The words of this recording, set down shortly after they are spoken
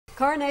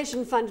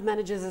Coronation Fund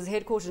Managers is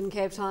headquartered in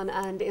Cape Town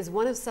and is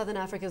one of Southern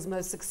Africa's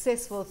most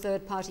successful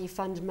third-party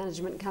fund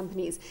management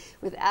companies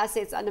with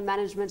assets under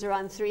management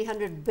around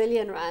 300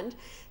 billion rand.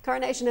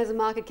 Coronation has a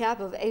market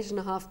cap of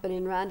 8.5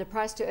 billion rand, a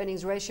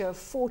price-to-earnings ratio of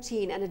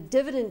 14 and a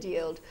dividend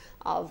yield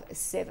of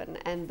 7.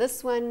 And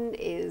this one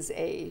is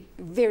a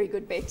very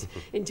good bet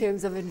in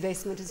terms of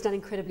investment. It's done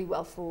incredibly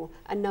well for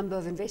a number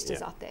of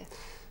investors out there.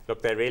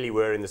 Look, they really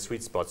were in the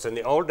sweet spot. So in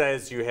the old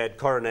days, you had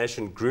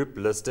Coronation Group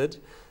listed,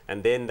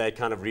 and then they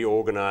kind of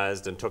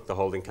reorganized and took the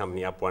holding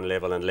company up one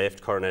level and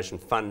left Coronation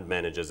Fund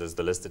Managers as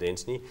the listed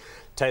entity.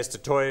 Taste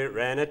of Toy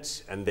ran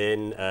it, and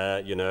then,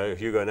 you know,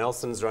 Hugo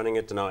Nelson's running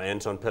it, and now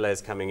Anton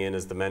Pilley's coming in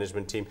as the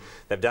management team.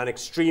 They've done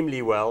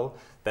extremely well.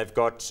 They've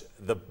got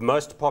the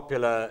most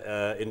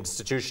popular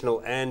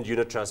institutional and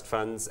unit trust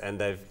funds, and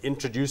they've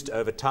introduced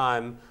over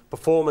time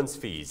performance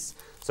fees.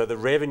 So the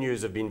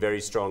revenues have been very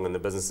strong and the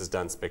business has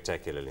done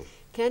spectacularly.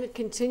 Can it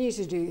continue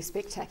to do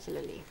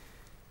spectacularly?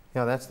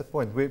 Yeah, that's the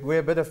point. We're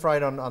a bit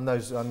afraid on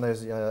those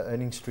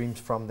earning streams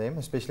from them,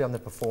 especially on the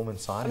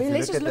performance side. I mean,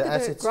 let's just look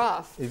at the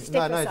graph. It's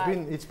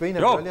been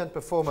a brilliant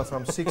performer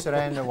from 6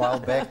 rand a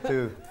while back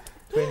to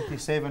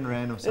 27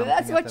 rand or something.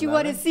 That's what you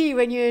want to see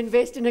when you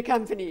invest in a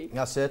company.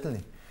 Yeah,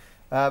 certainly.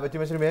 But you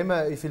must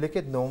remember, if you look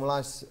at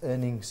normalized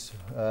earnings,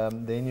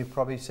 then you're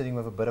probably sitting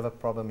with a bit of a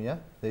problem here.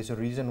 There's a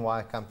reason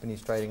why a company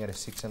is trading at a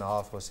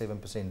 6.5 or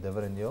 7%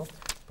 dividend yield.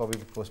 Probably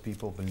because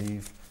people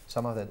believe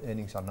some of that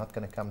earnings are not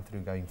going to come through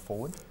going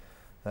forward.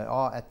 They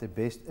are at the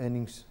best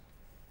earnings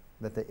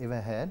that they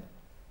ever had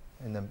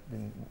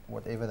in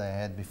whatever they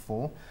had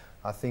before.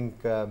 I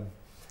think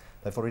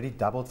they've already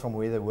doubled from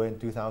where they were in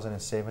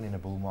 2007 in a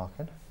bull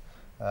market.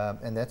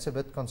 And that's a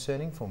bit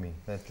concerning for me.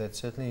 That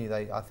certainly,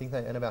 I think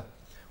they earn about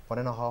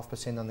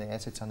 1.5% on the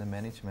assets under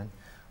management,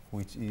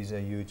 which is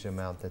a huge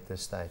amount at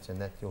this stage, and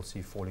that you'll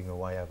see falling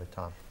away over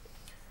time.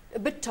 A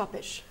bit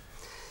toppish.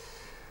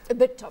 A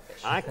bit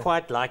toppish. I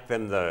quite like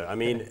them though. I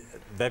mean,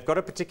 they've got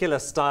a particular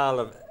style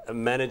of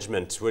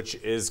management which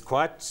is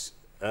quite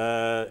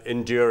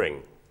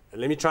enduring.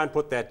 Let me try and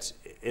put that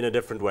in a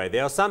different way.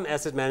 There are some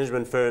asset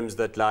management firms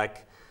that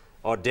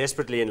are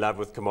desperately in love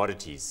with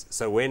commodities.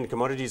 So when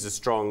commodities are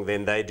strong,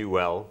 then they do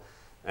well,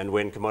 and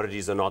when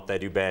commodities are not, they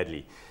do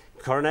badly.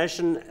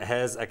 Coronation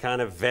has a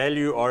kind of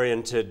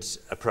value-oriented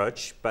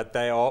approach, but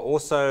they are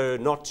also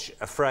not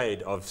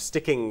afraid of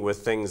sticking with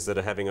things that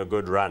are having a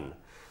good run.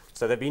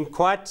 So they've been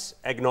quite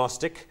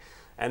agnostic,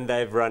 and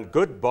they've run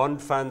good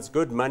bond funds,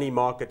 good money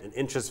market and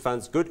interest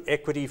funds, good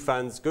equity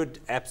funds, good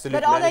absolute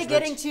management. But are they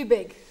getting too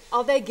big?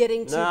 Are they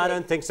getting too big? No, I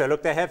don't think so.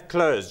 Look, they have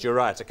closed, you're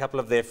right, a couple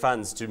of their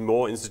funds to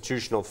more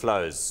institutional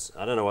flows.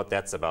 I don't know what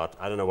that's about.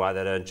 I don't know why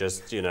they don't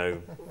just, you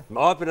know,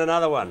 open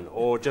another one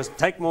or just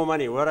take more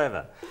money,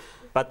 whatever.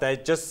 But they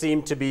just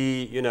seem to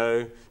be, you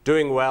know,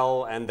 doing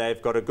well, and they've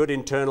got a good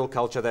internal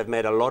culture. They've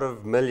made a lot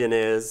of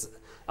millionaires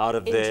out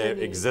of their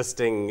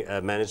existing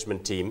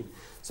management team.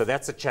 So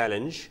that's a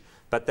challenge.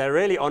 But they're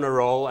really on a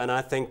roll, and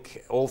I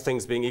think all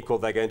things being equal,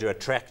 they're going to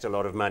attract a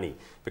lot of money,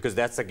 because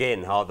that's,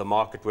 again, how the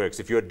market works.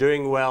 If you're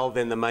doing well,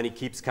 then the money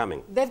keeps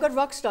coming. They've got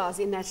rock stars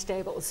in that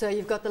stable. So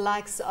you've got the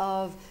likes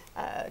of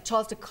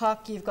Charles de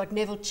Kock, you've got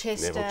Neville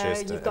Chester,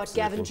 you've got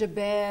Gavin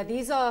Gerbrandt.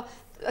 These are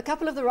a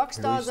couple of the rock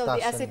stars of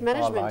the asset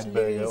management.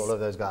 All of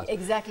those guys.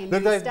 Exactly.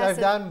 Look, they've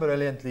done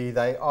brilliantly.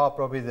 They are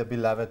probably the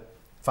beloved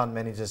fund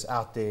managers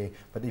out there.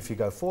 But if you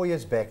go 4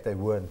 years back, they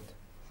weren't.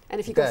 And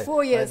if you go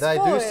 4 years they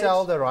forward, do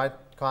sell the right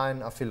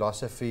kind of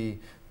philosophy,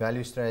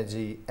 value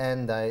strategy,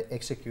 and they're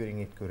executing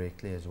it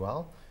correctly as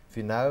well. If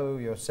you know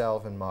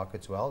yourself and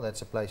markets well,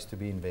 that's a place to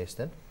be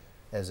invested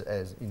as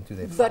into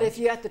their fund. But if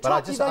you're at the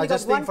top, you've only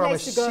got one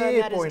place to go,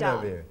 and that is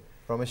down.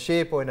 From a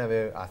share point of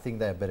view, I think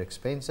they're a bit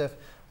expensive.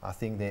 I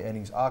think their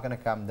earnings are going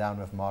to come down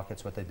with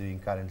markets, what they're doing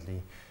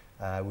currently.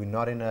 We're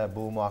not in a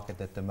bull market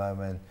at the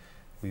moment.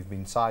 We've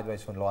been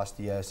sideways for the last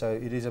year. So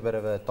it is a bit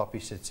of a toppy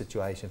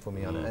situation for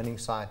me on the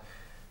earnings side.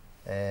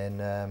 And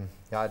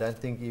yeah, I don't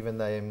think even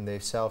they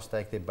themselves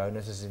take their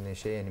bonuses in their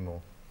share anymore.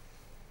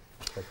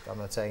 But I'm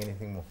not saying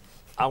anything more.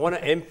 I want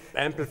to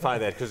amplify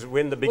that, because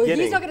when the beginning... Well,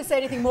 he's not going to say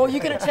anything more.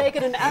 You're going to take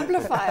it and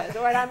amplify it.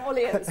 All right, I'm all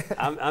ears.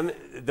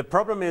 The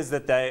problem is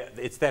that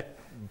it's that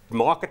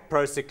market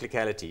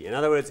pro-cyclicality. In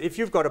other words, if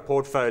you've got a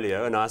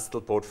portfolio, a nice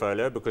little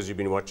portfolio, because you've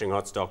been watching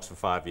hot stocks for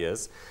 5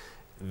 years,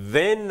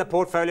 then the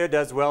portfolio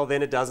does well,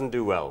 then it doesn't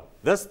do well.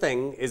 This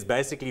thing is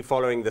basically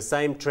following the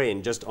same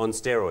trend, just on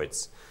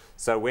steroids.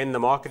 So when the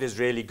market is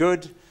really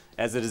good,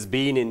 as it has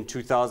been in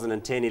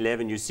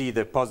 2010-11, you see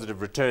the positive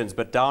returns.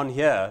 But down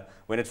here,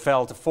 when it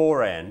fell to 4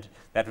 rand,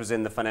 that was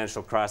in the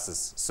financial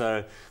crisis.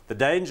 So the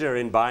danger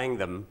in buying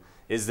them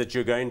is that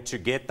you're going to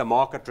get the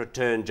market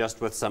return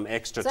just with some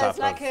extra type of...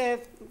 So it's like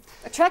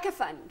a tracker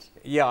fund.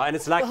 Yeah, and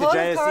it's like the whole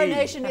JSE. Of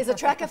Coronation is a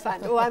tracker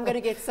fund. Oh, I'm going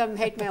to get some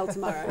hate mail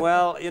tomorrow.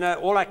 Well, you know,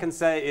 all I can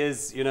say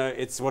is, you know,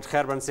 it's what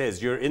Gerbrand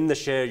says. You're in the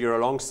share, you're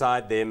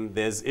alongside them.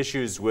 There's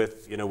issues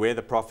with, you know, where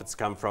the profits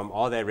come from.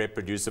 Are they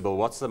reproducible?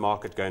 What's the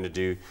market going to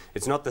do?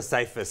 It's not the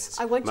safest,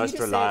 most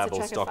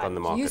reliable stock on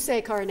the market. You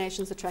say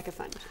Coronation's a tracker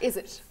fund. Is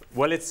it?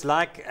 Well, it's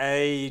like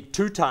a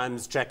 2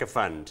 times tracker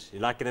fund,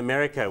 like in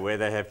America where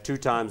they have 2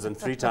 times and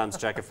 3 times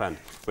tracker fund,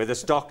 where the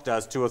stock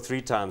does 2 or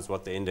 3 times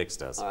what the index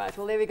does. All right,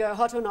 well, there we go.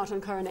 Hot or not on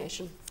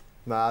Coronation?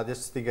 No, I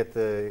just think at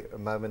the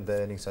moment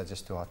the earnings are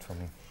just too hot for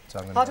me. So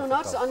I'm Hot or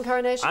not on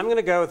Coronation? I'm going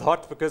to go with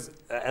hot because,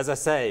 as I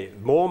say,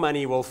 more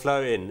money will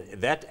flow in.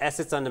 That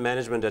assets under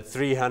management at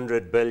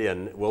 300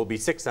 billion will be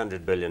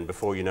 600 billion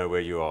before you know where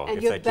you are. And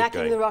if you're they keep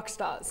backing going. the rock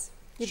stars.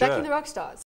 You're Sure. backing the rock stars.